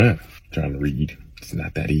Trying to read. It's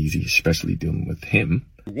not that easy, especially dealing with him.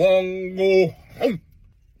 Won't go home.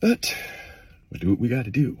 But we do what we gotta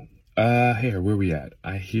do. Here, where we at?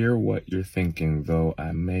 I hear what you're thinking, though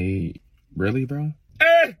I may... Really, bro?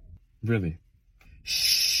 Really?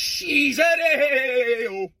 She's a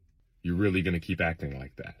day. You're really gonna keep acting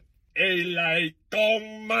like that? Like,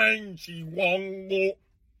 don't mind, she won't go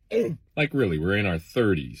home. Like, really, we're in our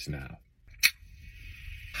 30s now.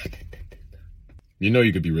 You know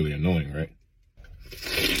you could be really annoying, right?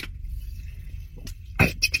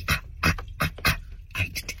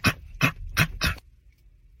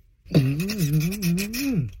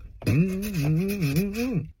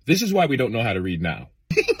 This is why we don't know how to read now.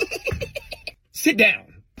 Sit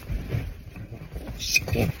down. Sit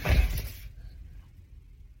down.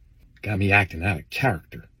 Got me acting out of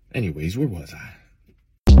character. Anyways, where was I?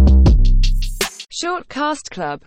 Short Cast Club.